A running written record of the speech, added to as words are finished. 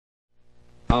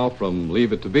Now from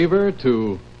Leave It to Beaver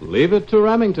to Leave It to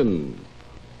Remington.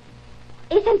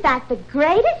 Isn't that the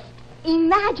greatest?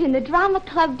 Imagine the drama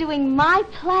club doing my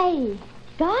play.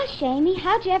 Gosh, Amy,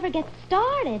 how'd you ever get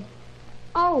started?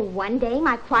 Oh, one day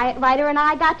my quiet writer and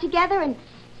I got together and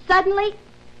suddenly,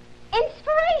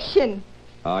 inspiration.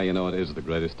 You know, it is the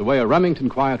greatest. The way a Remington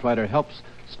Quiet Writer helps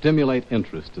stimulate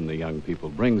interest in the young people,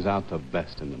 brings out the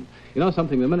best in them. You know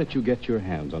something, the minute you get your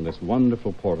hands on this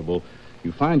wonderful portable,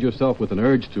 you find yourself with an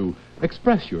urge to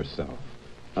express yourself.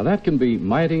 Now, that can be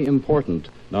mighty important,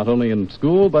 not only in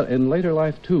school, but in later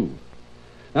life, too.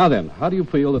 Now then, how do you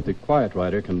feel that the Quiet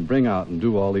Writer can bring out and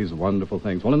do all these wonderful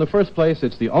things? Well, in the first place,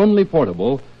 it's the only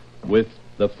portable with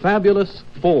the fabulous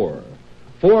four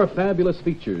fabulous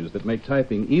features that make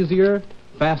typing easier,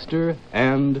 faster,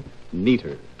 and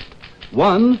neater.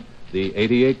 One, the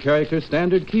 88-character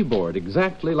standard keyboard,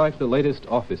 exactly like the latest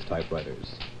office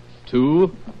typewriters.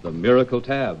 Two, the Miracle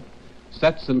Tab.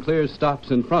 Sets and clears stops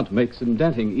in front, makes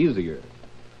indenting easier.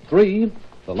 Three,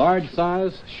 the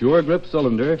large-size, sure-grip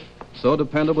cylinder, so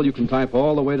dependable you can type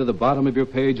all the way to the bottom of your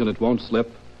page and it won't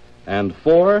slip. And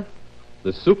four,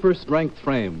 the super-strength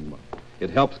frame. It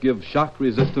helps give shock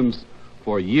resistance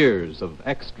for years of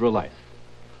extra life.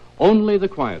 Only the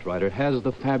Quiet Writer has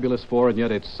the fabulous four, and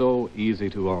yet it's so easy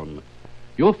to own.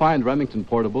 You'll find Remington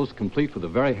portables, complete with a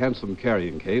very handsome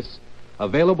carrying case,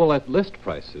 available at list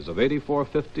prices of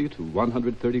 $84.50 to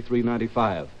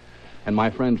 $133.95. And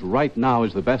my friends, right now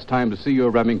is the best time to see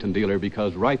your Remington dealer,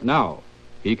 because right now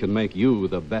he can make you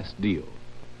the best deal.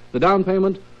 The down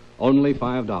payment, only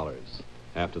 $5.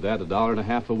 After that,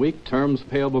 $1.50 a week, terms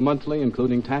payable monthly,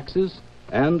 including taxes,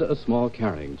 and a small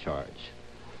carrying charge.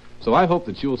 So I hope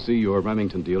that you'll see your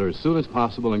Remington dealer as soon as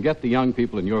possible and get the young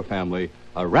people in your family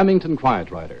a Remington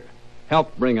Quiet Writer.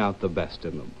 Help bring out the best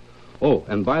in them. Oh,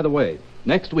 and by the way,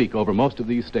 next week over most of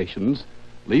these stations,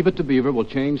 Leave It to Beaver will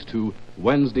change to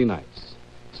Wednesday nights.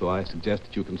 So I suggest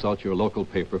that you consult your local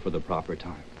paper for the proper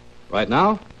time. Right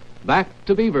now, back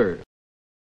to Beaver.